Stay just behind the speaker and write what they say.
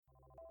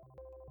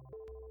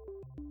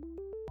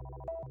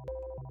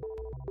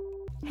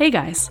Hey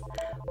guys,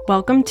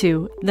 welcome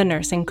to the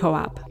Nursing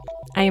Co-op.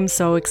 I am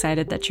so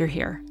excited that you're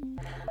here.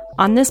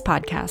 On this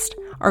podcast,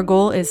 our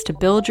goal is to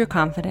build your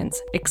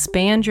confidence,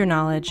 expand your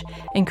knowledge,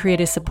 and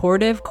create a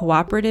supportive,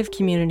 cooperative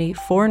community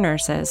for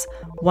nurses,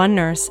 one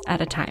nurse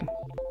at a time.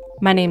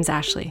 My name's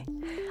Ashley.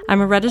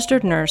 I'm a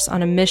registered nurse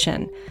on a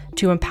mission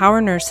to empower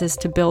nurses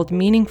to build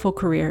meaningful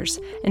careers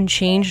and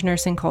change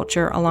nursing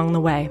culture along the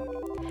way.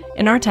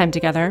 In our time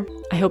together,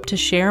 I hope to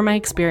share my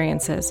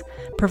experiences,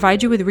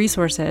 provide you with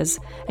resources,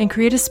 and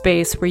create a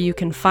space where you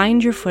can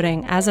find your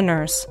footing as a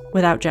nurse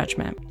without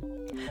judgment.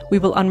 We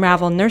will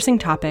unravel nursing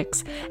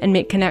topics and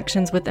make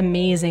connections with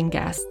amazing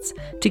guests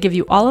to give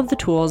you all of the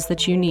tools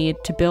that you need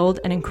to build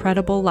an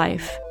incredible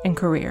life and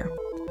career.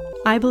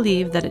 I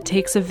believe that it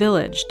takes a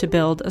village to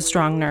build a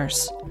strong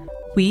nurse.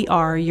 We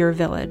are your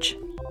village.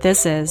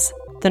 This is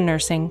the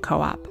Nursing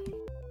Co-op.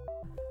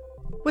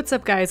 What's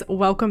up, guys?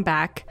 Welcome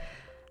back.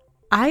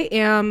 I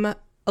am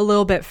a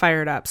little bit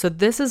fired up. So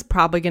this is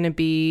probably going to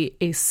be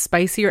a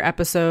spicier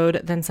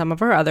episode than some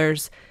of our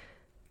others.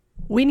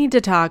 We need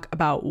to talk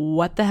about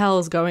what the hell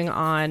is going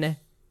on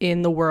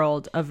in the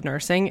world of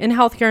nursing, in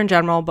healthcare in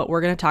general, but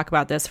we're going to talk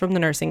about this from the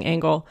nursing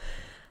angle.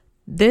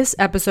 This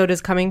episode is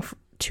coming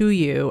to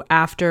you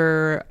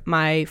after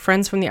my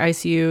friends from the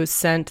ICU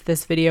sent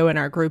this video in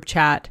our group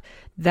chat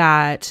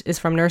that is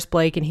from Nurse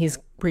Blake, and he's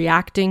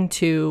reacting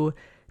to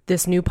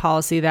this new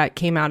policy that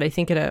came out, I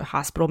think, at a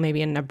hospital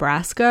maybe in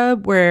Nebraska,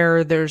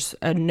 where there's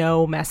a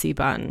no messy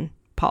bun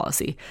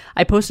policy.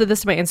 I posted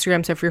this to my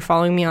Instagram, so if you're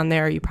following me on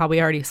there, you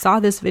probably already saw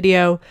this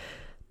video,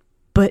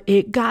 but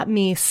it got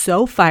me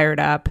so fired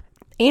up.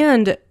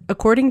 And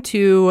according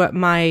to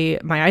my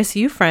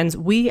ICU friends,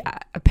 we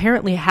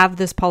apparently have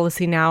this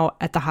policy now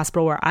at the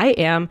hospital where I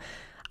am.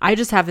 I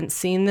just haven't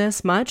seen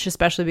this much,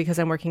 especially because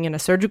I'm working in a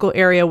surgical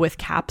area with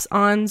caps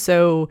on,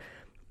 so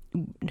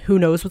who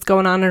knows what's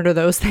going on under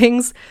those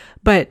things.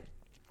 But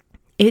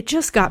it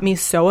just got me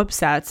so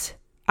upset.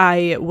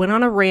 I went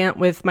on a rant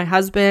with my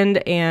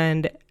husband,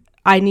 and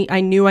I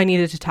knew I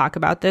needed to talk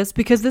about this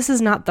because this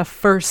is not the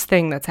first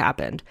thing that's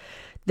happened.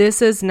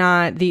 This is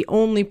not the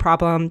only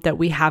problem that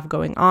we have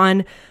going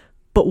on.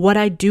 But what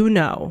I do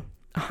know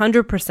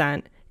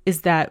 100%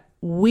 is that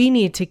we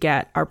need to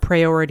get our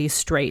priorities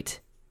straight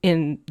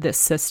in this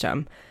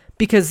system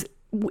because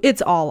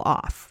it's all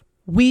off.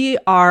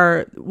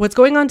 What's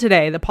going on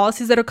today, the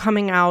policies that are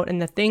coming out and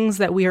the things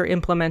that we are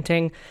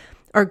implementing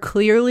are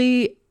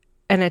clearly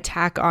an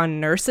attack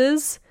on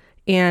nurses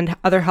and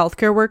other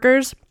healthcare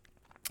workers,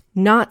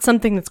 not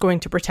something that's going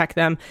to protect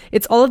them.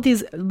 It's all of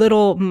these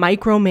little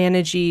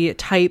micromanagey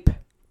type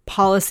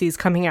policies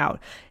coming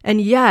out.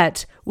 And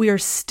yet we are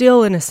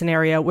still in a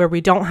scenario where we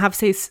don't have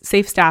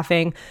safe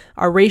staffing.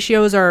 Our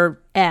ratios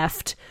are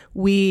effed.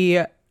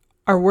 We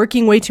are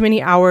working way too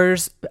many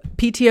hours.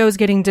 PTO is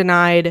getting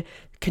denied.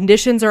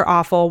 Conditions are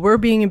awful. We're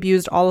being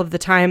abused all of the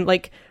time.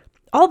 Like,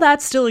 all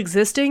that's still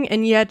existing,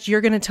 and yet you're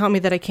going to tell me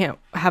that I can't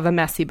have a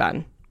messy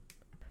bun.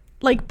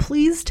 Like,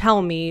 please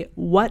tell me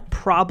what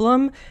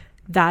problem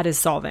that is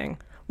solving.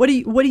 What are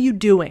you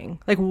doing?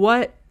 Like,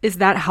 what is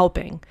that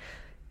helping?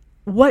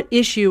 What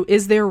issue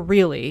is there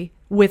really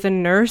with a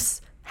nurse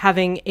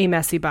having a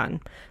messy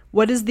bun?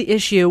 What is the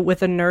issue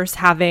with a nurse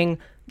having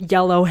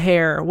yellow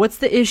hair? What's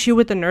the issue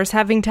with the nurse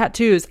having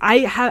tattoos?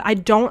 I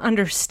don't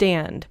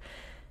understand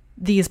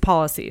these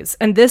policies.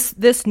 And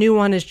this new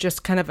one is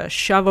just kind of a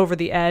shove over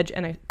the edge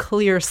and a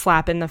clear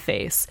slap in the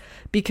face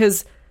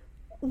because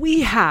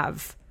we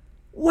have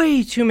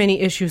way too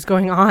many issues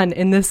going on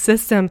in this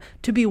system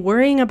to be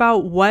worrying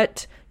about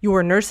what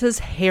your nurse's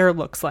hair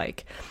looks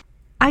like.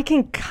 I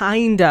can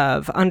kind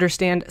of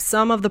understand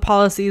some of the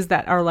policies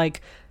that are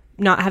like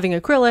not having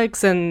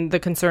acrylics and the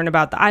concern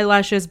about the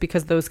eyelashes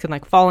because those can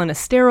like fall in a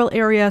sterile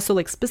area. So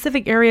like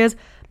specific areas,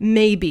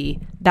 maybe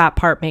that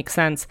part makes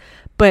sense.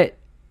 But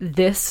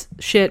this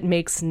shit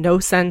makes no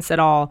sense at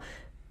all.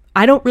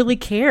 I don't really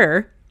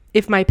care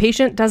if my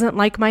patient doesn't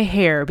like my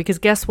hair because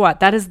guess what?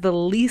 That is the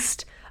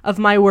least of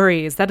my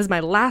worries. That is my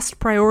last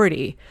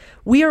priority.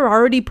 We are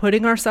already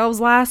putting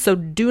ourselves last, so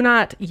do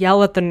not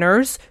yell at the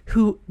nurse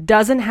who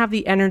doesn't have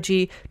the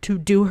energy to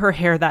do her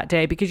hair that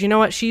day because you know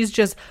what? She's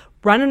just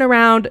running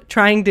around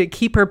trying to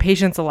keep her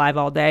patients alive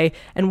all day.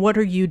 And what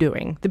are you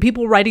doing? The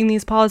people writing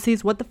these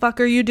policies, what the fuck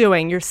are you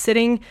doing? You're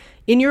sitting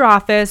in your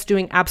office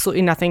doing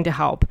absolutely nothing to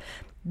help.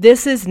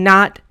 This is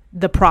not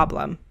the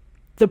problem.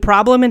 The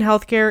problem in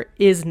healthcare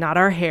is not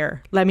our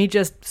hair. Let me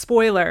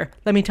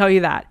tell you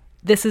that.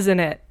 This isn't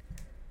it.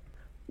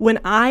 When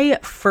I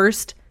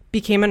first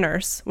became a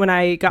nurse, when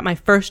I got my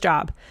first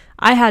job,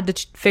 I had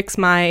to fix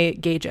my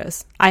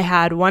gauges. I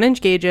had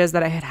 1-inch gauges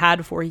that I had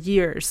had for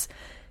years.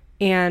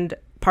 And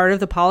part of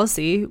the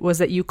policy was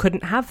that you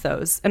couldn't have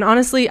those. And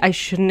honestly, I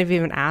shouldn't have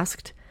even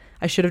asked.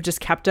 I should have just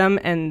kept them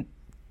and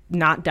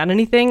not done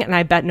anything, and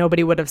I bet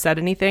nobody would have said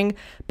anything,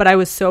 but I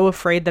was so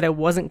afraid that I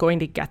wasn't going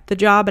to get the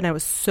job, and I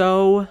was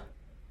so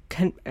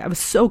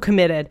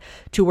committed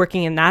to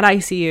working in that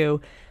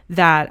ICU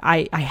that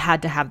I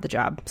had to have the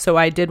job. So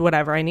I did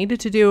whatever I needed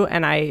to do,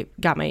 and I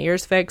got my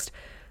ears fixed.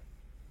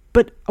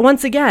 But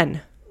once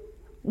again,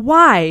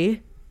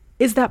 why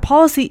is that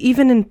policy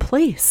even in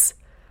place?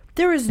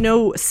 There is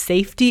no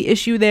safety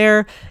issue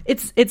there.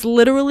 It's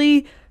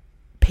literally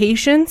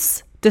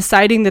patients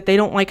deciding that they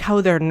don't like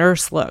how their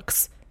nurse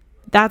looks.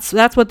 That's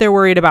what they're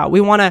worried about.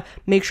 We want to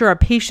make sure our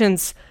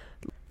patients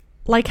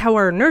like how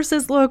our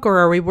nurses look, or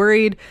are we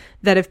worried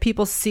that if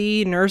people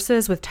see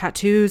nurses with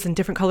tattoos and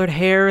different colored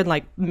hair and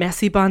like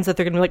messy buns that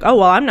they're going to be like, oh,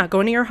 well, I'm not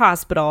going to your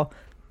hospital.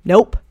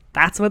 Nope.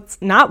 That's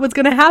not what's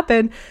going to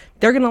happen.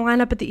 They're going to line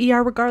up at the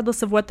ER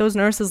regardless of what those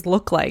nurses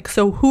look like.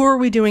 So who are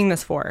we doing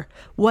this for?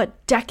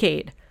 What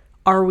decade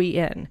are we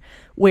in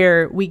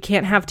where we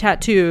can't have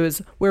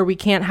tattoos, where we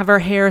can't have our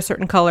hair a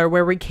certain color,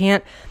 where we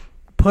can't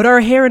put our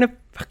hair in a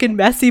fucking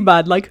messy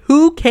bun? Like,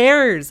 who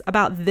cares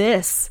about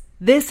this?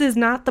 This is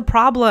not the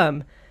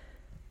problem.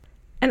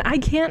 And I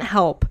can't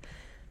help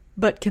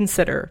but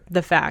consider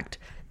the fact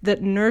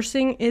that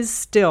nursing is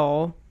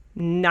still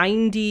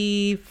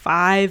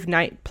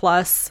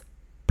 95+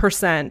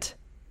 %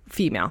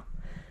 female.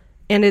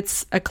 And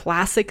it's a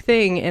classic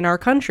thing in our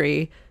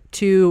country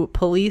to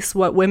police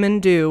what women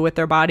do with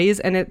their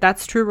bodies. And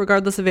that's true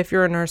regardless of if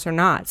you're a nurse or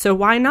not. So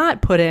why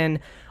not put in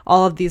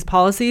all of these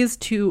policies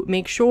to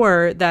make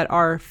sure that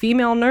our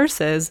female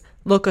nurses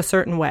look a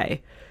certain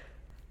way?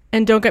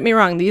 And don't get me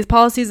wrong, these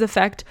policies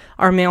affect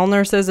our male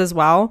nurses as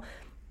well.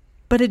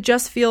 But it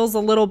just feels a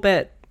little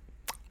bit,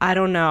 I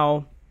don't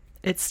know.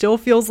 It still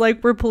feels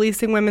like we're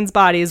policing women's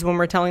bodies when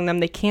we're telling them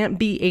they can't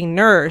be a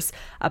nurse,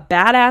 a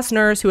badass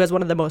nurse who has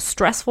one of the most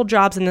stressful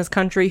jobs in this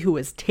country, who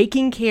is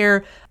taking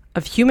care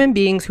of human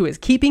beings, who is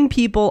keeping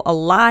people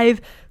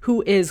alive,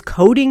 who is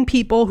coding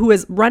people, who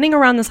is running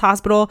around this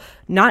hospital,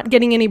 not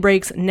getting any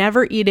breaks,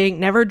 never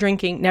eating, never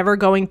drinking, never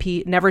going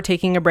pee, never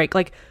taking a break.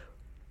 Like,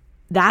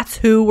 that's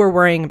who we're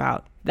worrying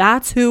about.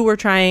 That's who we're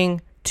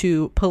trying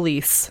to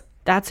police.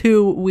 That's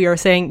who we are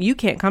saying, you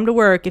can't come to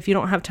work if you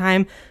don't have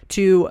time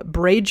to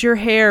braid your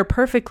hair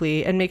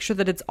perfectly and make sure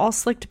that it's all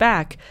slicked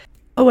back.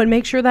 Oh, and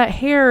make sure that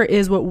hair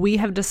is what we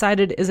have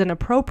decided is an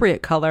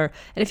appropriate color.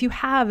 And if you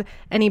have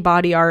any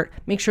body art,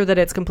 make sure that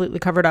it's completely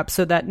covered up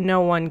so that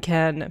no one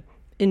can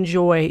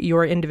enjoy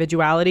your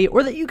individuality,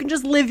 or that you can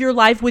just live your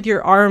life with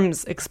your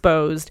arms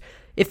exposed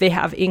if they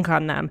have ink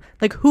on them.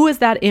 Like, who is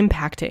that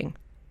impacting?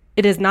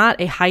 It is not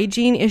a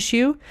hygiene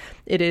issue.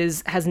 It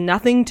has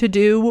nothing to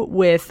do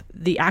with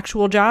the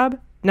actual job.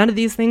 None of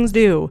these things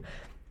do.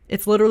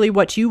 It's literally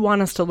what you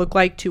want us to look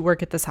like to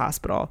work at this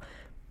hospital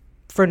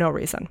for no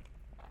reason.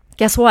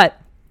 Guess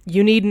what?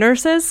 You need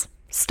nurses?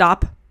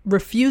 Stop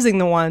refusing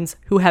the ones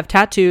who have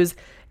tattoos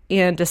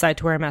and decide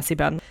to wear a messy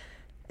bun.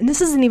 And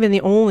this isn't even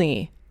the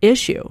only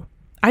issue.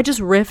 I just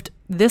riffed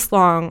this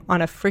long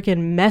on a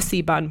freaking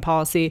messy bun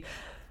policy.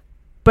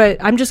 But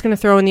I'm just going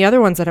to throw in the other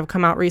ones that have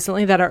come out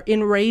recently that are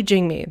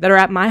enraging me, that are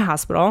at my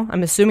hospital.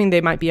 I'm assuming they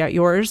might be at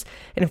yours.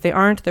 And if they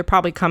aren't, they're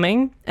probably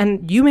coming.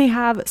 And you may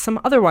have some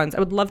other ones. I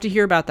would love to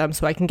hear about them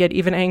so I can get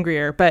even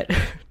angrier. But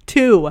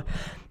two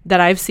that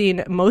I've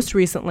seen most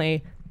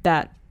recently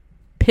that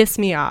piss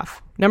me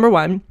off. Number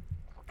one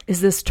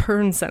is this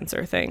turn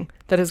sensor thing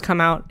that has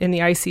come out in the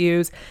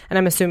ICUs, and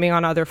I'm assuming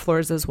on other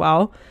floors as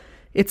well.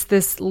 It's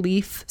this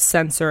leaf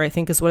sensor, I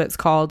think is what it's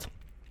called.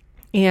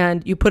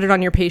 And you put it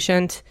on your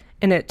patient,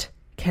 and it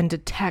can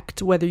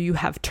detect whether you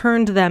have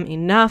turned them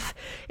enough.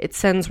 It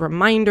sends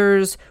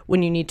reminders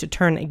when you need to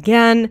turn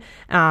again.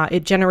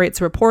 It generates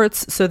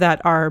reports so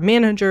that our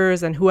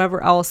managers and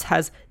whoever else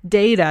has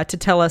data to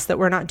tell us that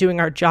we're not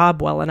doing our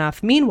job well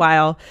enough.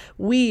 Meanwhile,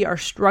 we are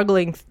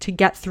struggling to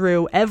get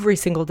through every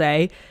single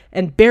day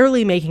and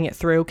barely making it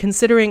through,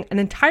 considering an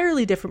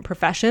entirely different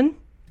profession,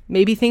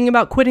 maybe thinking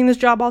about quitting this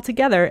job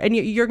altogether. And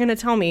you're going to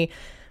tell me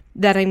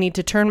that I need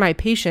to turn my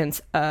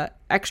patients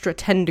extra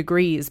 10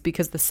 degrees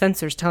because the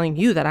sensor's telling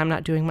you that I'm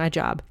not doing my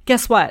job.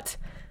 Guess what?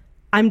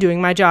 I'm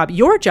doing my job.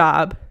 Your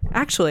job,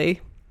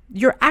 actually,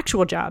 your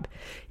actual job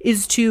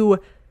is to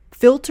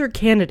filter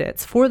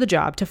candidates for the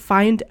job to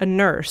find a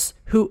nurse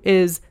who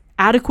is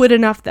adequate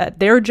enough that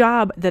their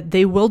job, that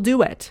they will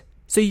do it.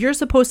 So you're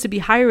supposed to be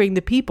hiring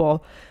the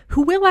people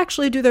who will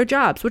actually do their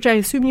jobs, which I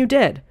assume you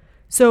did.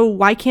 So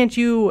why can't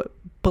you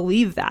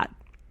believe that?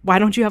 Why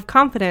don't you have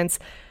confidence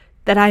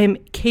that I am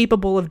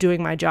capable of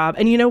doing my job?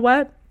 And you know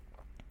what?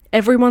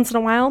 Every once in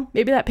a while,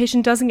 maybe that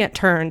patient doesn't get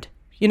turned.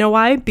 You know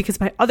why? Because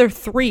my other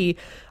 3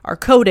 are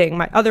coding.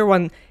 My other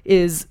one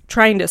is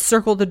trying to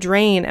circle the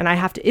drain and I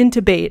have to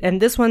intubate.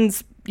 And this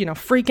one's,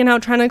 freaking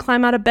out trying to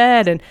climb out of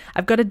bed. And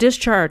I've got a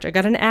discharge. I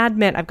got an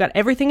admit. I've got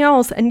everything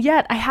else. And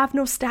yet I have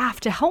no staff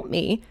to help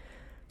me.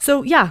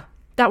 So yeah,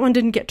 that one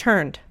didn't get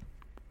turned.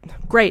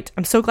 Great.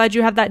 I'm so glad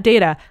you have that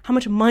data. How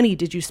much money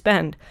did you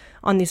spend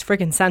on these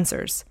freaking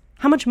sensors?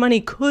 How much money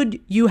could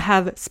you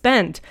have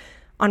spent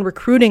on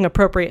recruiting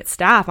appropriate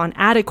staff, on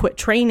adequate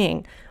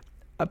training,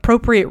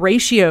 appropriate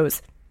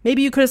ratios?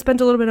 Maybe you could have spent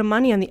a little bit of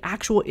money on the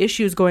actual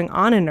issues going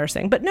on in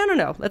nursing. But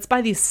no. Let's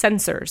buy these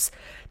sensors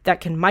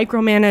that can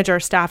micromanage our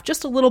staff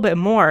just a little bit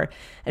more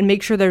and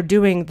make sure they're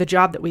doing the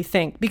job that we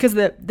think. Because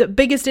the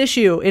biggest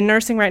issue in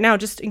nursing right now,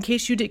 just in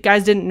case you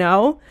guys didn't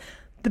know,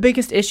 the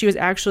biggest issue is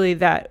actually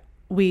that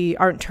we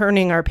aren't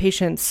turning our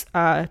patients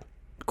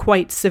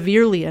quite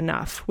severely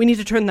enough. We need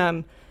to turn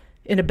them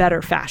in a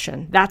better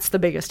fashion. That's the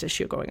biggest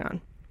issue going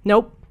on.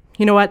 Nope.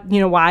 You know what? You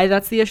know why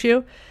that's the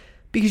issue?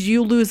 Because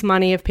you lose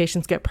money if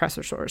patients get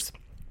pressure sores.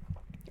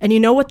 And you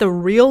know what the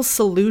real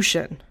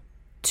solution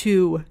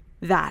to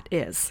that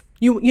is?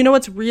 You know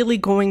what's really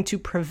going to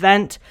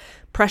prevent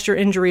pressure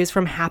injuries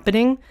from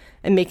happening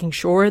and making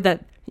sure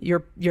that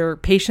your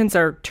patients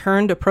are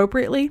turned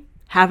appropriately?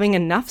 Having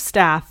enough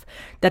staff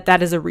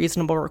that is a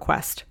reasonable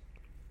request.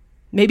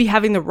 Maybe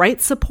having the right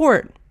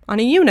support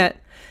on a unit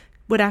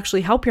would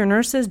actually help your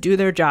nurses do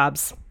their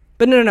jobs.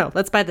 But no,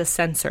 let's buy the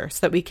sensor so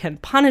that we can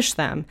punish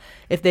them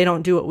if they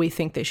don't do what we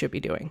think they should be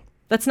doing.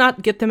 Let's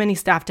not get them any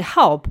staff to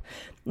help.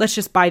 Let's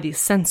just buy these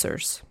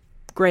sensors.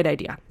 Great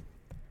idea.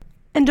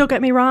 And don't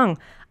get me wrong,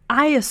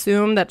 I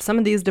assume that some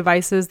of these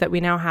devices that we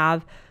now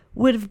have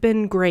would have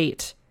been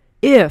great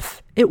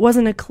if it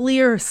wasn't a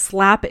clear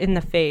slap in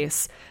the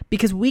face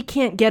because we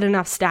can't get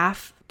enough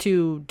staff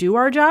to do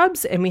our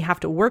jobs and we have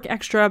to work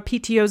extra,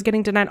 PTOs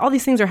getting denied, all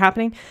these things are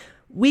happening.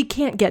 We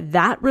can't get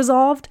that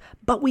resolved,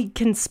 but we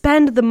can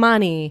spend the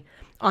money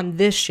on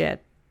this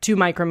shit to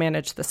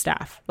micromanage the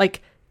staff.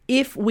 Like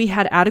if we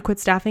had adequate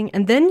staffing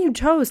and then you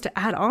chose to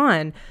add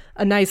on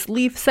a nice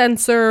leaf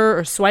sensor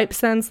or swipe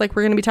sense like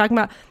we're going to be talking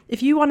about,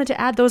 if you wanted to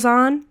add those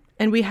on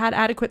and we had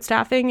adequate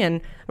staffing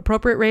and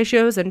appropriate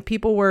ratios and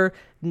people were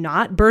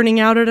not burning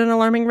out at an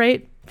alarming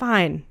rate,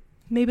 fine.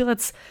 Maybe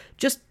let's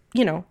just,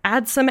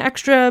 add some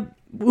extra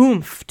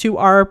oomph to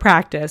our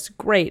practice.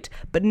 Great.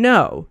 But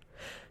no,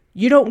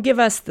 you don't give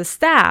us the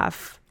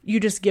staff. You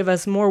just give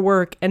us more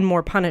work and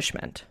more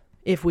punishment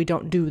if we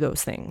don't do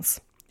those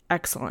things.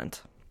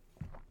 Excellent.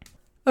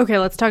 Okay,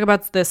 let's talk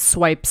about this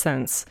swipe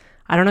sense.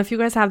 I don't know if you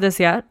guys have this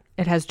yet.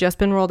 It has just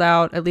been rolled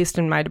out, at least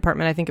in my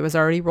department. I think it was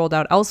already rolled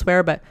out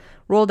elsewhere, but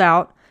rolled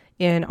out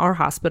in our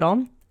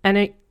hospital.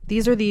 And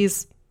these are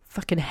these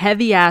fucking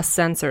heavy ass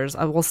sensors.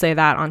 I will say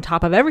that on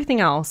top of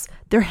everything else.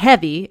 They're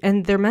heavy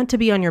and they're meant to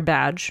be on your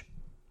badge,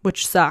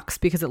 which sucks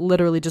because it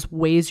literally just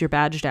weighs your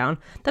badge down.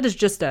 That is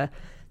just a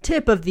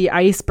tip of the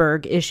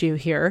iceberg issue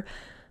here.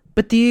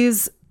 But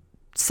these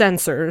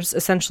sensors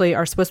essentially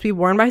are supposed to be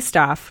worn by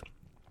staff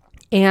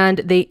and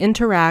they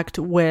interact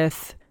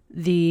with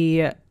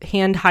the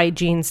hand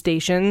hygiene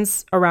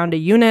stations around a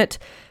unit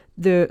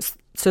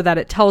so that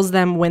it tells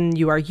them when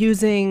you are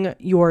using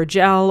your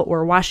gel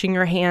or washing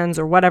your hands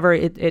or whatever,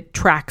 it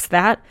tracks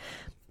that.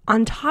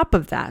 On top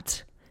of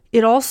that,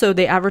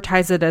 they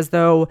advertise it as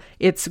though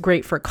it's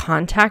great for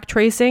contact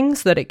tracing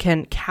so that it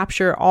can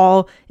capture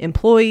all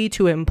employee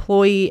to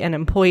employee and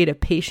employee to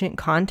patient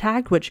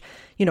contact, which,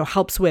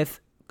 helps with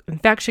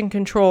infection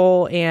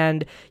control.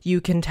 And you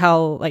can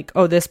tell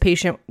this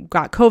patient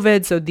got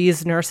COVID. So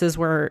these nurses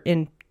were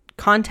in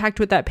contact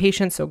with that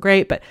patient. So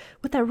great. But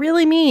what that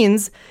really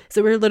means is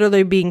that we're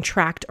literally being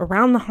tracked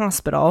around the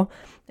hospital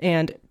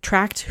and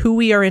tracked who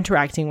we are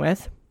interacting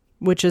with,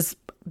 which is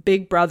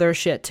big brother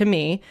shit to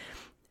me.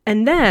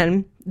 And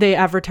then they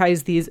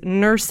advertise these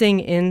nursing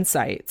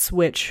insights,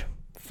 which,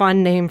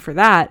 fun name for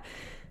that,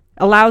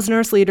 allows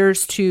nurse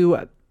leaders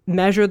to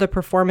measure the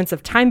performance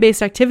of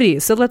time-based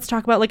activities. So let's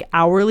talk about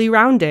hourly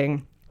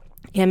rounding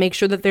and make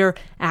sure that they're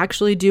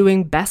actually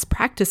doing best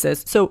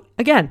practices. So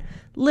again,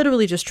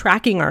 literally just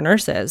tracking our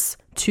nurses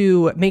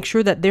to make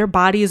sure that their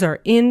bodies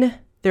are in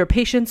their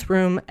patient's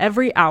room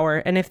every hour.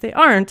 And if they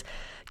aren't,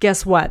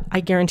 guess what?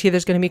 I guarantee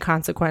there's going to be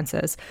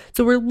consequences.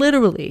 So we're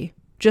literally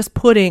just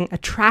putting a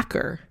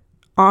tracker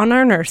on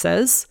our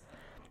nurses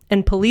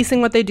and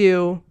policing what they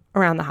do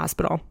around the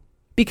hospital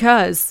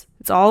because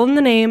it's all in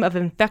the name of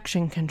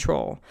infection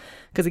control.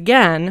 Because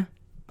again,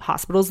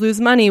 hospitals lose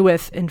money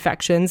with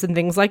infections and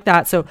things like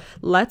that. So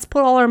let's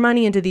put all our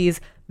money into these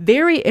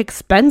very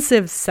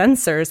expensive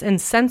sensors and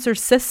sensor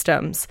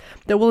systems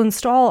that will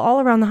install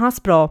all around the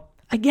hospital.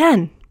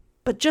 Again,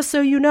 but just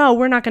so you know,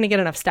 we're not going to get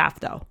enough staff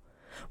though.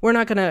 We're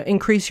not going to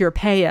increase your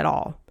pay at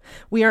all.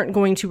 We aren't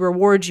going to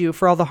reward you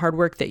for all the hard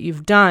work that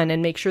you've done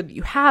and make sure that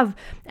you have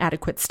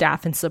adequate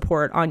staff and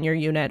support on your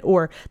unit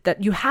or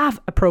that you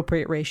have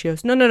appropriate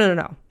ratios.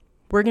 No.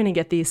 We're going to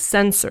get these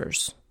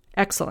sensors.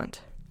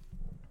 Excellent.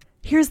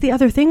 Here's the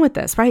other thing with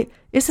this, right?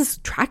 This is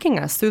tracking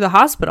us through the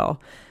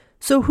hospital.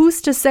 So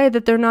who's to say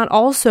that they're not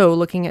also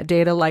looking at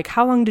data like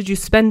how long did you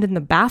spend in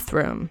the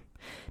bathroom?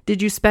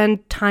 Did you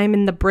spend time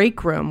in the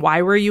break room?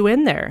 Why were you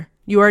in there?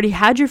 You already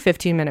had your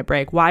 15-minute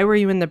break. Why were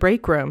you in the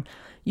break room?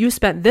 You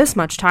spent this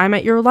much time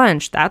at your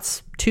lunch.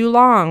 That's too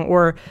long.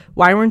 Or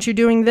why weren't you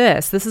doing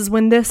this? This is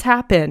when this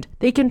happened.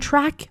 They can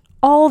track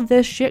all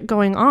this shit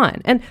going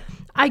on. And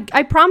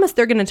I promise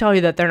they're going to tell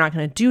you that they're not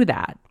going to do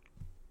that.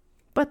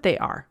 But they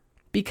are.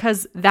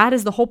 Because that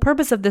is the whole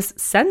purpose of this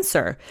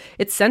sensor.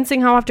 It's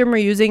sensing how often we're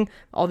using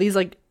all these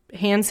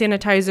hand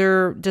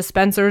sanitizer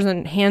dispensers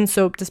and hand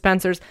soap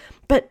dispensers,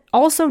 but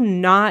also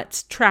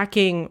not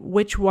tracking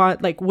which one,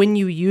 when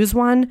you use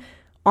one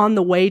on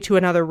the way to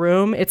another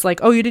room. It's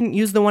oh, you didn't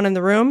use the one in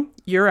the room.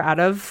 You're out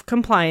of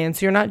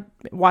compliance. You're not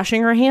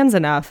washing your hands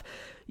enough.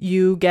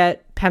 You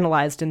get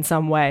penalized in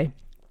some way.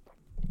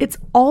 It's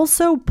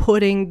also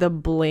putting the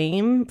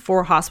blame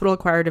for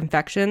hospital-acquired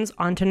infections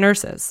onto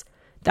nurses.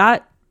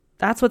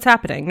 That's what's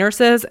happening.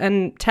 Nurses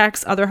and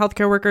techs, other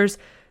healthcare workers,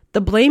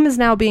 the blame is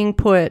now being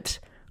put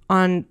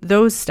on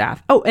those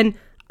staff. Oh, and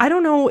I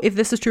don't know if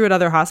this is true at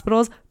other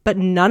hospitals, but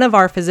none of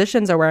our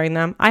physicians are wearing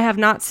them. I have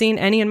not seen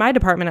any in my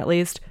department, at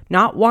least.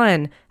 Not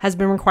one has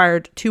been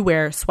required to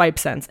wear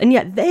SwipeSense. And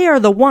yet they are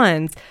the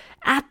ones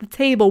at the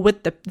table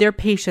with their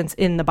patients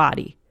in the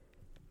body.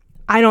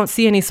 I don't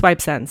see any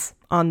SwipeSense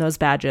on those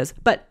badges,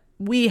 but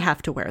we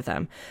have to wear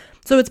them.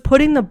 So it's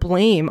putting the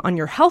blame on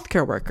your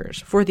healthcare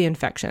workers for the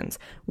infections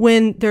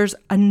when there's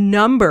a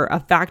number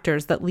of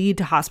factors that lead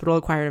to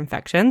hospital-acquired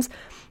infections.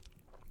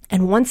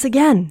 And once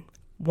again,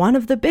 one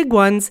of the big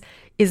ones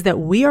is that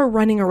we are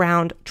running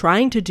around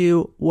trying to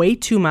do way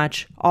too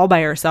much all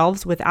by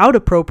ourselves without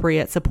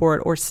appropriate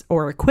support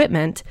or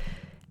equipment,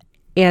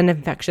 and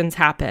infections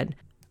happen.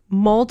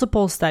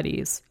 Multiple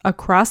studies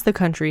across the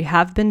country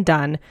have been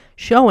done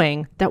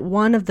showing that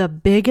one of the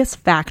biggest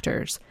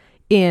factors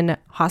in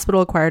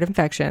hospital-acquired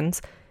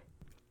infections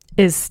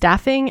is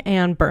staffing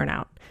and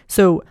burnout.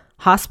 So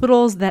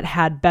hospitals that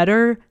had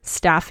better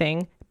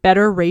staffing,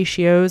 better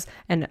ratios,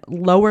 and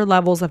lower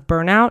levels of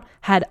burnout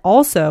had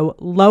also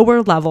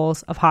lower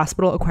levels of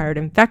hospital-acquired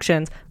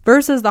infections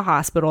versus the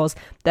hospitals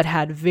that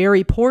had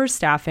very poor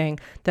staffing,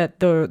 that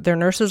their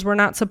nurses were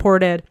not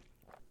supported,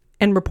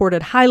 and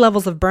reported high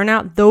levels of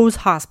burnout. Those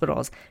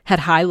hospitals had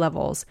high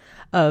levels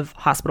of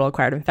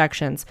hospital-acquired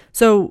infections.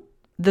 So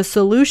the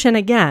solution,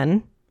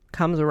 again,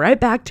 comes right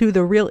back to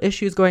the real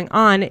issues going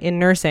on in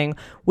nursing,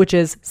 which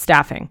is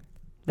staffing.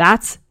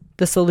 That's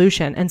the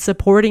solution, and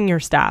supporting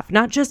your staff,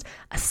 not just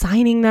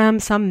assigning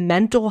them some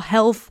mental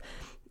health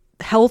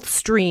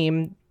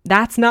stream.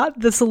 That's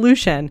not the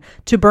solution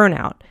to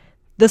burnout.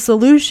 The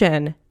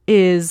solution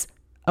is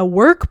a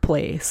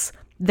workplace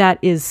that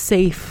is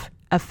safe,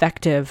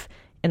 effective,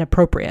 and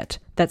appropriate,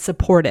 that's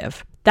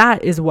supportive.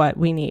 That is what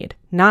we need,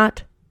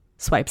 not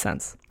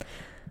SwipeSense.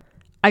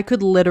 I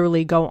could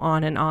literally go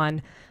on and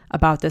on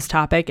about this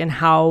topic and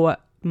how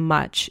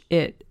much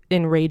it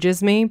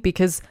enrages me,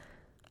 because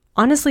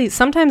honestly,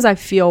 sometimes I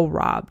feel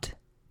robbed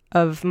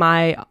of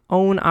my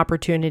own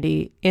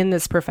opportunity in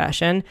this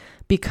profession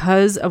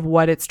because of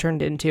what it's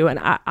turned into. And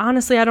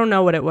honestly, I don't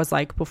know what it was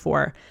like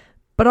before,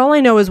 but all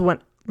I know is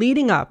when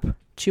leading up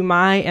to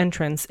my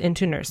entrance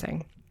into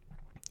nursing,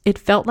 it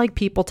felt like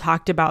people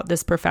talked about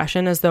this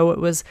profession as though it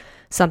was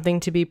something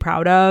to be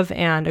proud of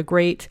and a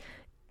great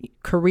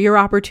career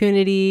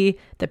opportunity,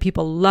 that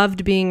people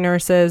loved being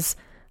nurses,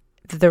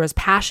 that there was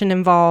passion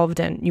involved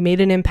and you made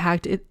an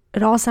impact. It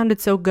all sounded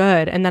so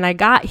good. And then I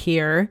got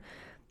here,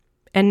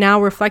 and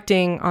now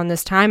reflecting on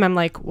this time, I'm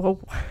like,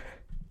 well,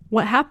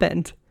 what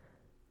happened?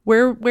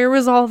 Where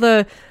was all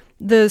the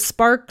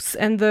sparks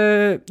and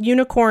the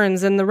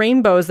unicorns and the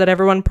rainbows that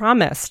everyone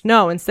promised?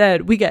 No,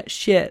 instead we get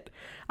shit.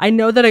 I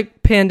know that a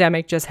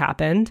pandemic just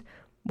happened,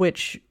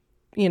 which,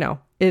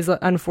 is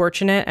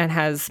unfortunate and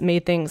has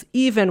made things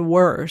even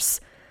worse.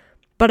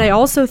 But I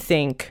also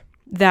think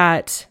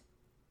that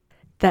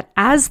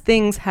as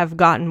things have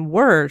gotten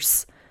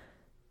worse,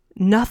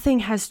 nothing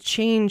has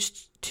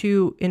changed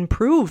to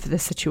improve the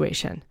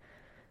situation.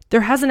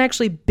 There hasn't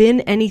actually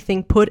been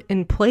anything put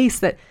in place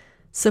that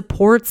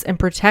supports and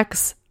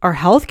protects our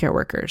healthcare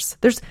workers.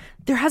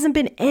 There hasn't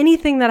been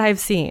anything that I've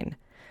seen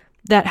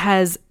that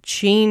has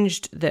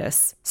changed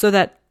this so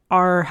that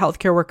our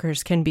healthcare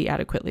workers can be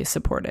adequately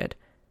supported.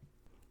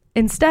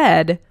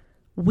 Instead,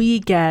 we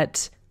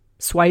get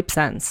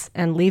SwipeSense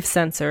and leaf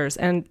sensors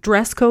and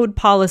dress code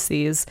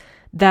policies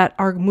that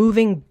are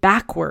moving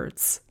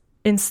backwards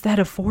instead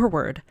of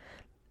forward.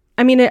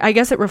 I mean, I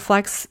guess it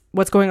reflects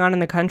what's going on in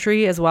the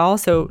country as well,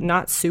 so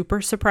not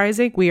super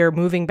surprising. We are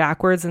moving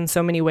backwards in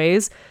so many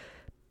ways,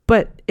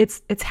 but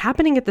it's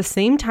happening at the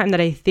same time that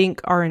I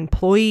think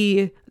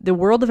the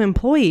world of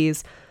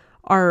employees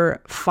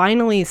are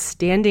finally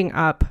standing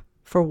up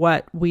for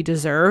what we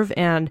deserve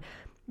and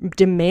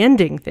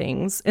demanding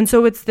things. And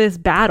so it's this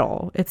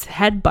battle, it's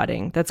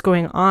headbutting that's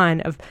going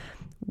on of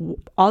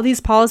all these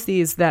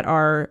policies that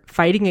are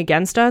fighting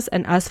against us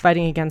and us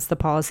fighting against the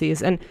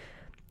policies. And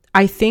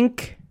I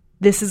think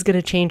this is going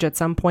to change at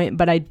some point,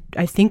 but I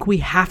think we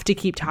have to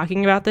keep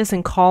talking about this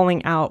and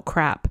calling out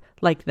crap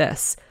like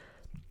this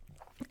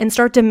and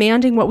start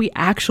demanding what we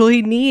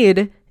actually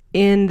need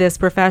in this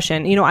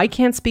profession. I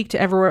can't speak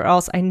to everywhere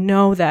else. I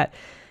know that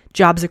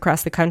jobs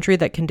across the country,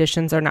 that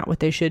conditions are not what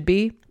they should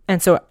be.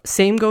 And so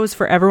same goes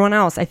for everyone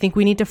else. I think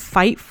we need to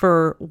fight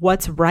for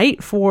what's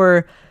right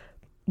for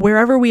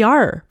wherever we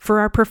are, for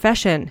our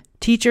profession,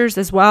 teachers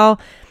as well,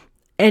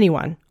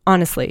 anyone,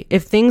 honestly.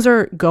 If things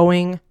are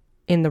going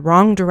in the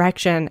wrong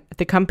direction at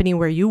the company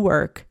where you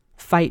work,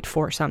 fight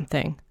for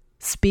something.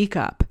 Speak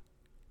up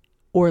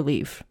or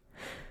leave.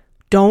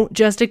 Don't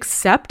just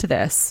accept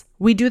this.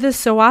 We do this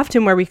so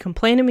often where we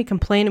complain and we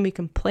complain and we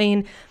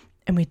complain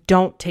and we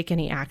don't take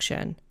any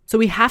action. So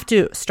we have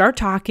to start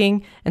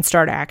talking and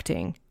start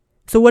acting.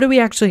 So what do we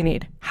actually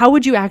need? How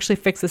would you actually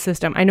fix the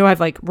system? I know I've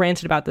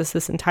ranted about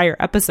this entire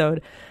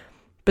episode,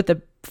 but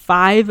the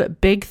 5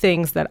 big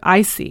things that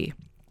I see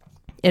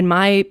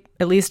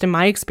At least in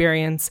my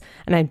experience,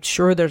 and I'm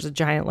sure there's a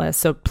giant list,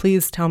 so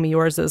please tell me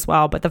yours as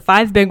well. But the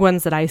 5 big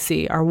ones that I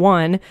see are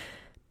 1,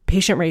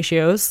 patient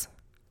ratios.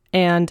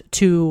 And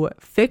to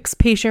fix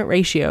patient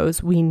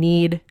ratios, we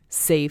need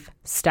safe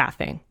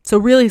staffing. So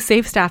really,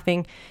 safe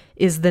staffing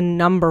is the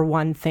number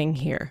one thing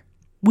here.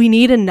 We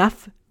need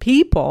enough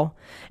people.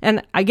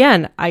 And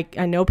again, I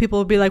know people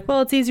will be like,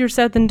 well, it's easier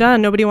said than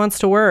done. Nobody wants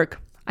to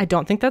work. I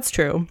don't think that's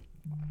true.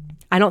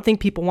 I don't think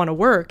people want to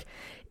work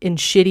in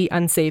shitty,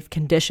 unsafe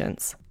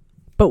conditions.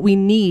 But we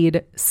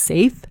need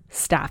safe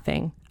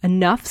staffing,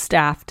 enough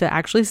staff to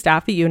actually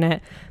staff a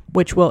unit,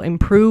 which will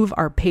improve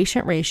our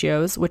patient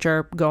ratios, which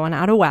are going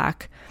out of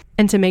whack.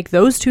 And to make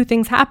those 2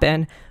 things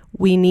happen,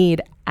 we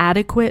need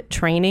adequate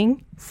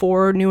training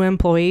for new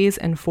employees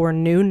and for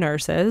new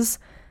nurses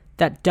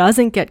that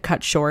doesn't get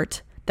cut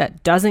short,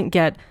 that doesn't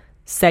get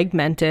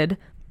segmented.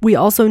 We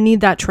also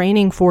need that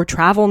training for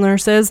travel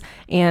nurses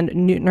and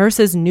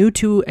nurses new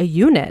to a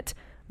unit.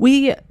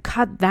 We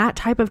cut that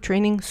type of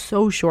training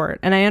so short.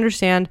 And I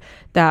understand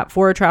that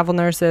for travel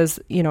nurses,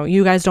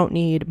 you guys don't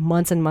need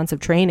months and months of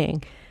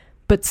training,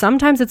 but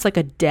sometimes it's like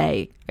a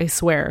day, I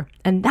swear.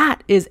 And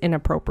that is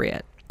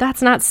inappropriate.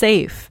 That's not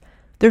safe.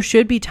 There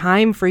should be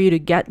time for you to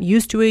get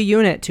used to a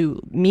unit,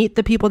 to meet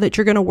the people that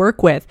you're going to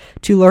work with,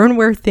 to learn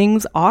where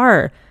things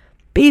are,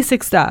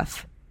 basic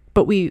stuff.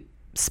 But we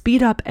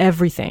speed up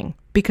everything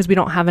because we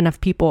don't have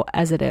enough people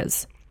as it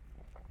is.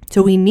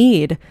 So we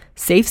need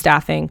safe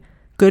staffing,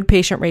 good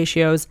patient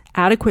ratios,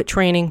 adequate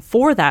training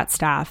for that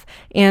staff.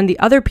 And the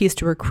other piece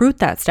to recruit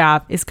that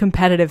staff is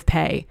competitive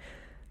pay.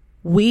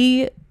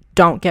 We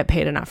don't get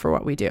paid enough for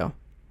what we do.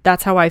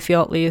 That's how I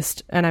feel, at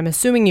least. And I'm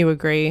assuming you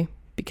agree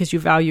because you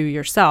value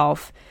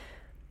yourself.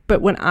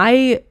 But when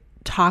I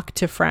talk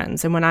to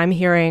friends and when I'm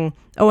hearing,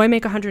 oh, I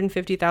make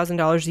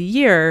 $150,000 a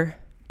year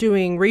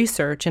doing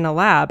research in a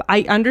lab,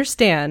 I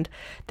understand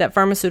that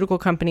pharmaceutical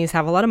companies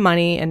have a lot of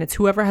money and it's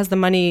whoever has the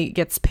money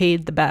gets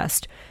paid the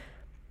best.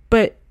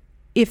 But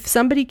if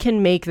somebody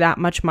can make that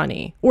much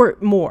money or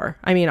more,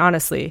 I mean,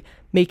 honestly,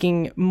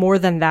 making more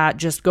than that,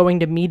 just going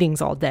to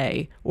meetings all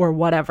day or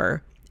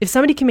whatever, if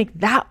somebody can make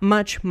that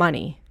much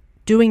money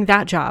doing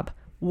that job,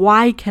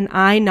 why can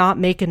I not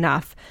make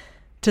enough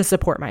to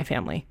support my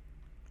family?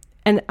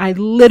 And I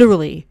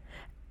literally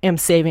am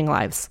saving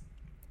lives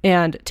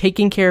and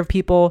taking care of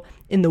people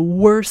in the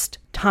worst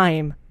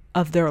time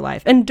of their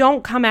life. And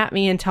don't come at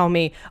me and tell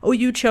me, oh,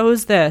 you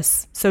chose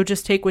this, so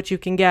just take what you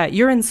can get.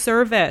 You're in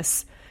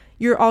service.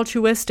 You're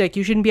altruistic.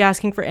 You shouldn't be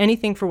asking for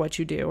anything for what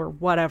you do or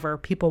whatever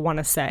people want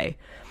to say.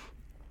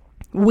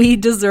 We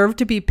deserve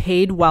to be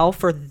paid well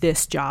for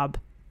this job.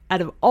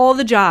 Out of all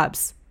the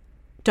jobs,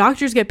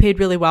 doctors get paid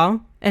really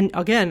well. And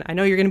again, I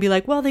know you're going to be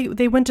like, well,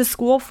 they went to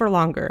school for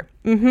longer.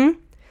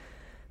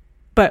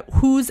 But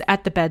who's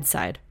at the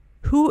bedside?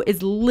 Who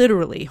is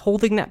literally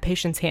holding that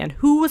patient's hand?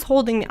 Who was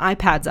holding the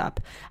iPads up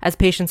as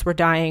patients were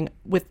dying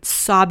with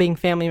sobbing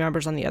family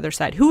members on the other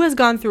side? Who has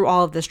gone through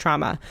all of this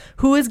trauma?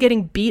 Who is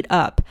getting beat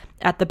up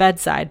at the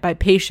bedside by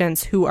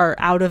patients who are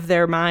out of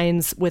their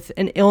minds with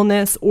an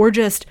illness or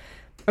just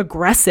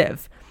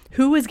aggressive?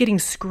 Who is getting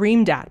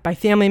screamed at by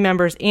family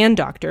members and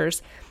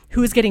doctors?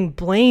 Who is getting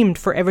blamed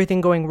for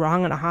everything going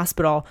wrong in a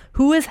hospital?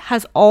 Who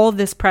has all of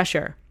this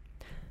pressure?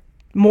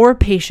 More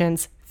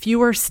patients,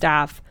 fewer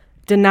staff,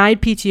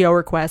 denied PTO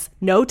requests,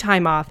 no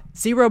time off,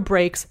 0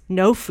 breaks,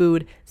 no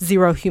food,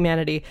 0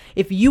 humanity.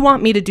 If you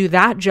want me to do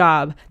that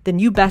job, then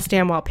you best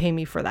damn well pay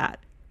me for that.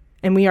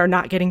 And we are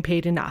not getting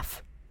paid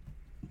enough.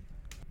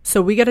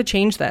 So we got to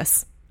change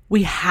this.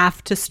 We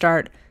have to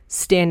start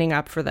standing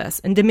up for this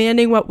and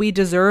demanding what we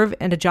deserve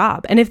and a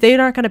job. And if they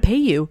aren't going to pay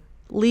you,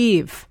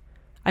 leave.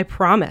 I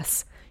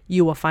promise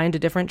you will find a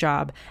different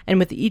job. And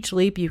with each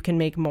leap, you can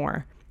make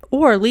more.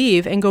 Or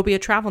leave and go be a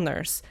travel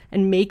nurse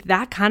and make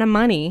that kind of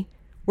money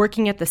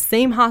working at the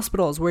same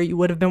hospitals where you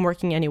would have been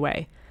working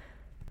anyway.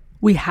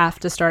 We have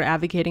to start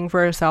advocating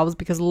for ourselves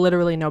because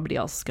literally nobody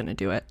else is going to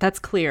do it. That's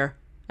clear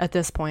at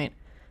this point.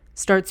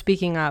 Start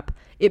speaking up.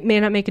 It may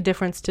not make a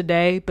difference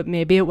today, but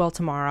maybe it will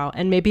tomorrow.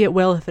 And maybe it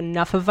will if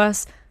enough of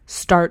us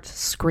start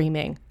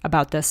screaming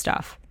about this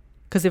stuff.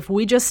 Because if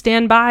we just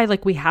stand by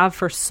like we have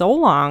for so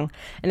long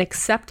and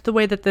accept the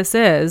way that this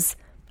is,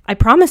 I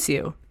promise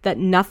you that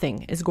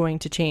nothing is going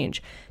to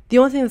change. The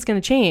only thing that's going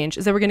to change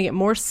is that we're going to get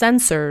more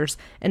sensors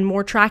and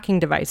more tracking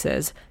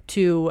devices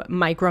to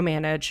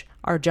micromanage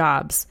our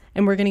jobs.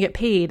 And we're going to get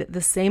paid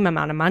the same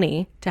amount of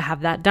money to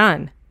have that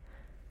done.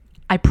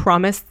 I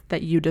promise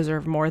that you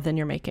deserve more than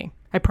you're making.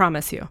 I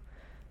promise you.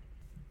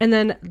 And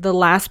then the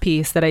last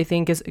piece that I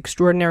think is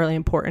extraordinarily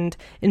important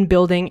in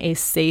building a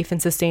safe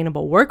and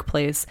sustainable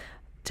workplace,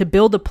 to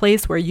build a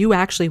place where you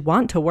actually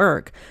want to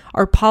work,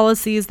 are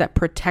policies that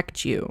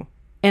protect you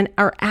and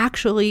are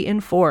actually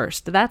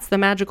enforced. That's the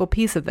magical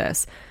piece of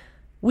this.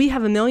 We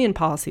have 1 million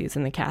policies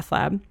in the cath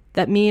lab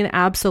that mean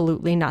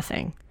absolutely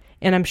nothing.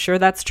 And I'm sure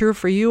that's true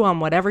for you on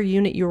whatever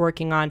unit you're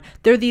working on.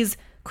 They're these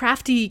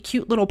crafty,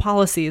 cute little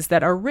policies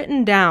that are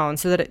written down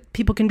so that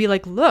people can be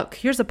like, look,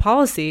 here's a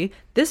policy.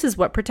 This is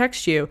what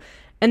protects you.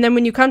 And then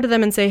when you come to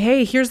them and say,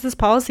 hey, here's this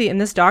policy,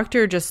 and this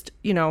doctor just,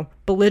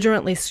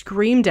 belligerently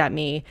screamed at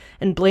me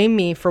and blamed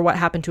me for what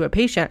happened to a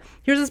patient.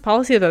 Here's this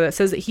policy, though, that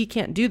says that he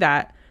can't do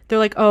that. They're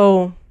like,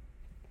 oh,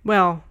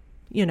 well,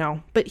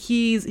 but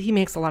he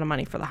makes a lot of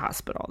money for the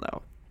hospital,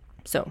 though.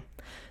 So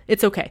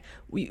it's okay.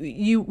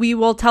 We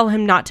will tell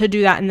him not to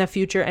do that in the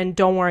future, and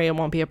don't worry, it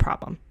won't be a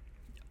problem.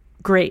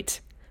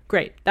 Great.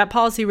 That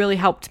policy really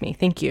helped me.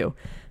 Thank you.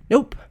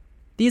 Nope.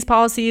 These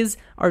policies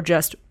are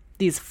just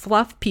these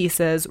fluff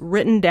pieces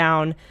written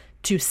down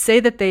to say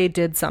that they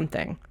did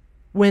something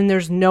when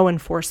there's no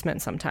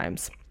enforcement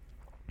sometimes.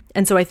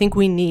 And so I think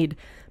we need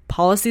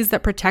policies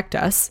that protect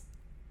us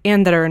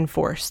and that are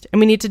enforced. And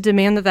we need to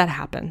demand that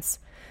happens.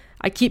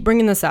 I keep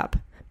bringing this up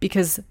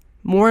because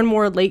more and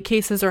more late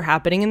cases are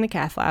happening in the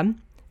cath lab.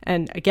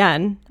 And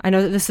again, I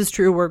know that this is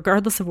true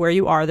regardless of where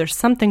you are. There's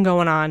something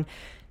going on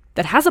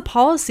that has a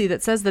policy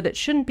that says that it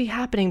shouldn't be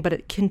happening, but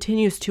it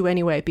continues to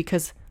anyway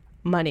because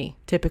money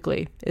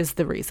typically is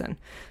the reason.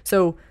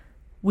 So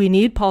we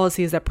need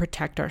policies that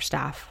protect our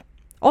staff.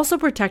 Also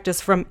protect us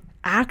from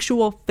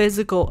actual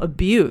physical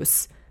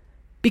abuse,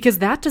 because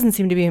that doesn't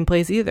seem to be in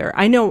place either.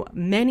 I know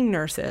many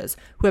nurses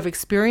who have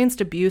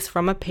experienced abuse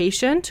from a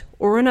patient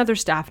or another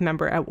staff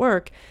member at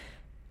work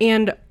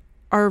and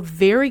are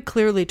very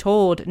clearly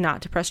told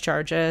not to press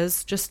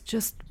charges, just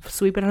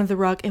sweep it under the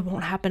rug. It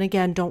won't happen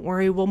again. Don't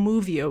worry. We'll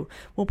move you.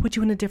 We'll put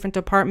you in a different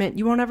department.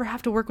 You won't ever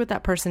have to work with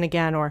that person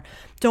again. Or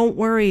don't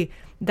worry,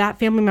 that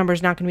family member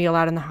is not going to be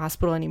allowed in the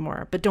hospital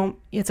anymore. But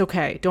it's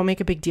okay. Don't make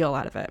a big deal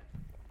out of it.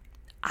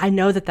 I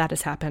know that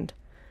has happened.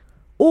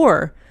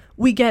 Or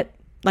we get,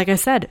 like I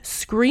said,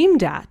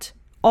 screamed at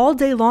all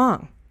day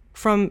long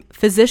from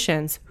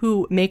physicians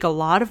who make a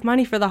lot of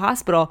money for the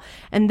hospital,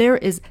 and there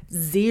is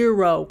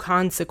zero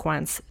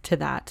consequence to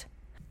that.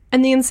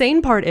 And the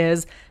insane part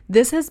is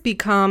this has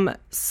become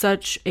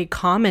such a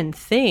common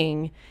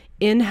thing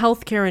in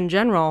healthcare in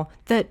general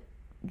that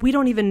we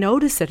don't even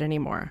notice it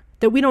anymore,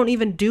 that we don't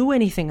even do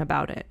anything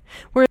about it.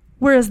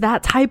 Whereas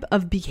that type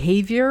of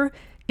behavior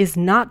is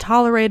not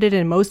tolerated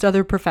in most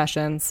other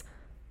professions,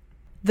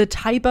 the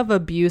type of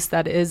abuse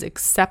that is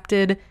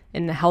accepted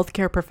in the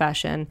healthcare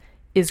profession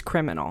is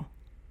criminal.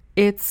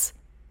 It's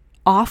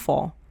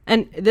awful.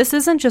 And this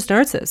isn't just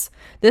nurses.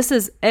 This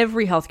is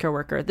every healthcare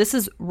worker. This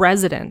is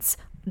residents,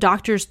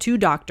 doctors to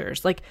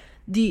doctors. Like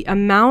the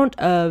amount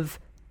of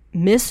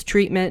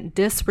mistreatment,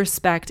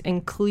 disrespect,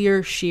 and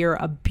clear sheer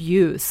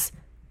abuse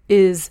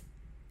is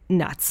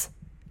nuts.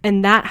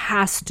 And that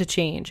has to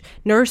change.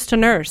 Nurse to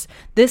nurse.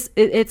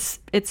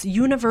 It's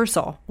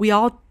universal. We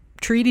all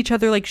treat each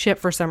other like shit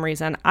for some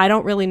reason. I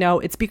don't really know.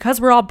 It's because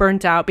we're all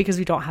burnt out because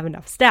we don't have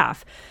enough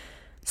staff.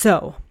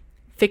 So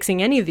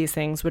fixing any of these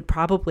things would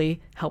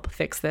probably help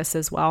fix this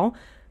as well.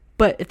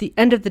 But at the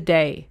end of the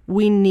day,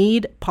 we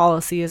need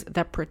policies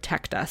that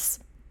protect us.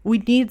 We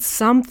need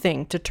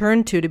something to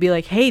turn to be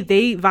like, hey,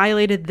 they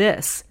violated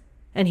this,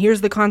 and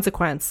here's the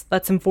consequence.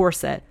 Let's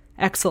enforce it.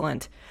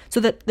 Excellent. So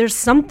that there's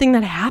something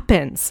that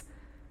happens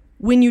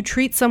when you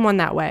treat someone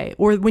that way,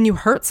 or when you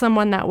hurt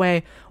someone that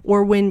way,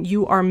 or when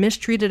you are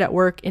mistreated at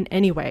work in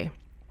any way.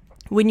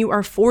 When you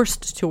are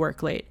forced to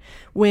work late,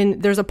 when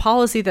there's a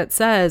policy that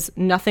says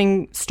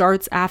nothing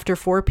starts after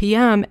 4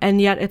 p.m.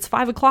 and yet it's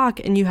 5 o'clock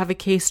and you have a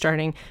case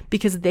starting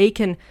because they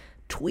can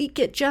tweak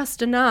it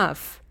just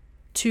enough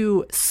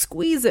to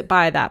squeeze it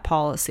by that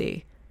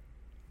policy.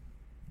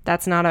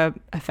 That's not an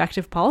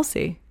effective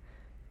policy.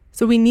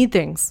 So we need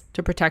things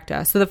to protect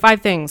us. So the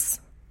 5 things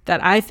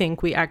that I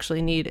think we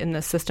actually need in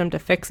the system to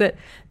fix it,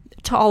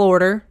 tall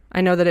order.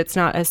 I know that it's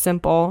not as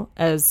simple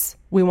as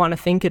we want to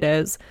think it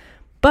is,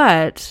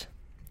 but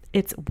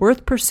it's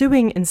worth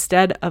pursuing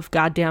instead of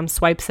goddamn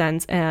swipe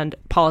sends and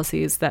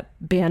policies that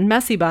ban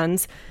messy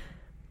buns,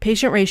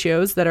 patient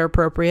ratios that are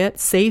appropriate,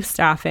 safe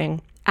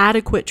staffing,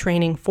 adequate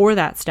training for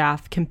that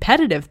staff,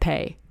 competitive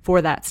pay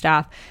for that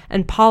staff,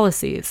 and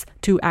policies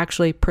to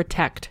actually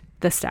protect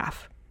the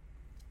staff.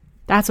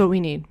 That's what we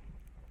need.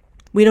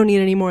 We don't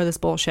need any more of this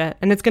bullshit,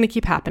 and it's going to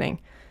keep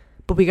happening,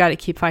 but we got to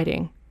keep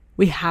fighting.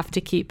 We have to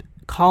keep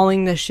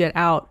calling this shit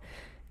out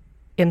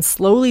and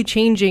slowly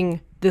changing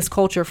this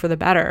culture for the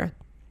better.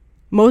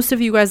 Most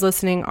of you guys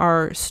listening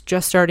are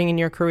just starting in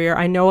your career.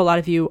 I know a lot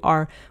of you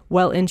are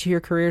well into your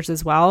careers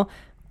as well.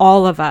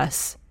 All of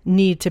us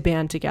need to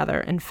band together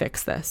and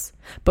fix this.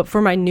 But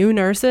for my new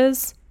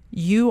nurses,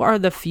 you are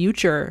the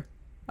future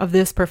of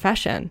this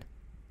profession.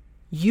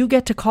 You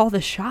get to call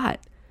the shot.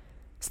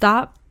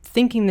 Stop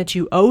thinking that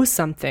you owe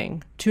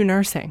something to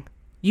nursing.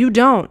 You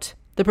don't.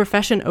 The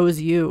profession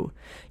owes you.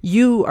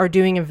 You are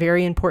doing a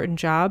very important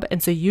job,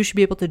 and so you should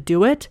be able to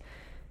do it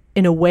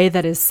in a way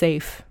that is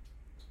safe,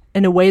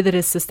 in a way that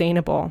is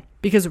sustainable,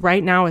 because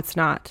right now it's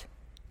not.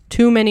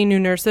 Too many new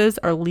nurses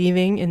are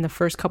leaving in the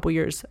first couple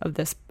years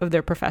of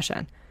their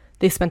profession.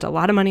 They spent a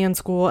lot of money on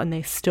school and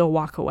they still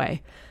walk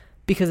away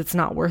because it's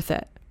not worth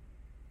it.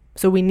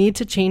 So we need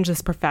to change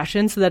this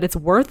profession so that it's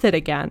worth it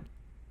again.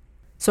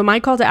 So my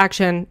call to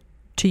action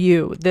to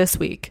you this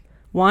week,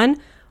 1,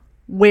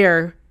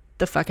 wear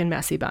the fucking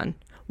messy bun.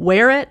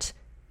 Wear it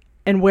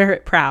and wear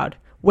it proud.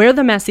 Wear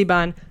the messy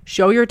bun,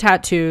 show your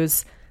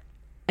tattoos,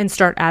 and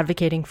start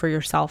advocating for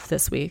yourself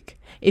this week.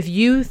 If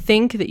you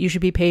think that you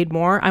should be paid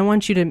more, I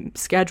want you to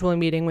schedule a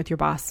meeting with your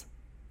boss.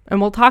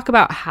 And we'll talk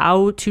about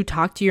how to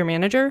talk to your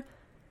manager,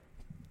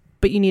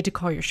 but you need to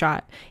call your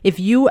shot. If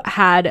you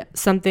had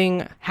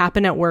something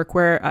happen at work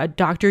where a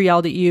doctor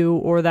yelled at you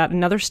or that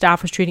another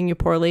staff was treating you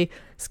poorly,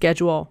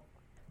 schedule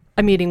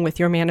a meeting with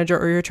your manager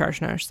or your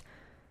charge nurse.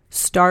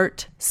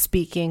 Start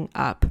speaking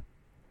up.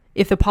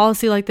 If a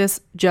policy like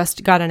this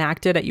just got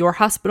enacted at your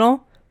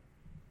hospital,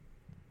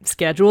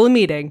 schedule a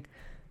meeting.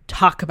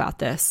 Talk about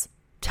this.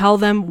 Tell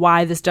them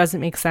why this doesn't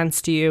make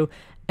sense to you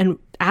and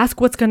ask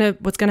what's gonna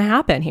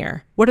happen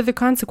here. What are the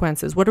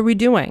consequences? What are we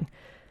doing?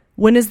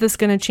 When is this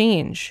gonna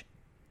change?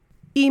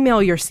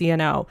 Email your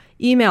CNO,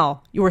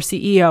 email your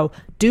CEO,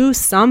 do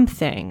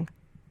something.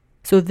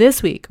 So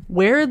this week,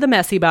 wear the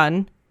messy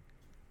bun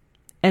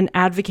and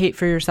advocate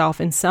for yourself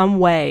in some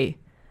way.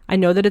 I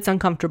know that it's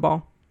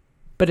uncomfortable,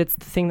 but it's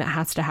the thing that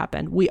has to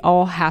happen. We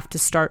all have to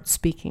start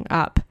speaking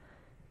up.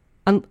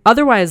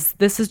 Otherwise,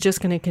 this is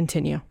just going to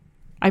continue.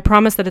 I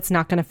promise that it's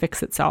not going to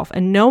fix itself,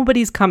 and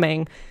nobody's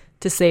coming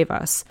to save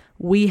us.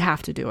 We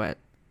have to do it.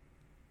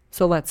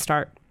 So let's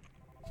start.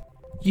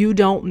 You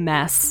don't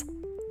mess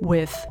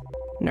with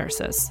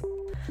nurses.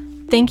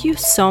 Thank you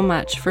so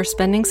much for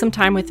spending some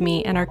time with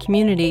me and our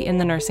community in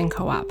the Nursing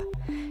Co-op.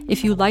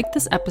 If you liked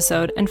this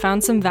episode and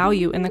found some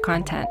value in the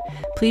content,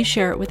 please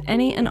share it with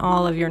any and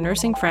all of your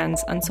nursing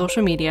friends on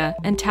social media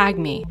and tag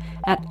me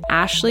at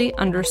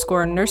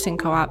Ashley_Nursing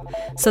Co-op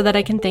so that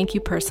I can thank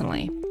you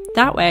personally.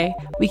 That way,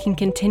 we can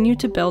continue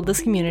to build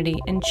this community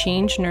and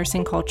change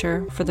nursing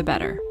culture for the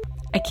better.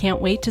 I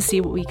can't wait to see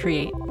what we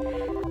create.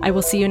 I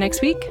will see you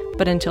next week,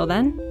 but until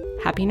then,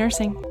 happy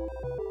nursing.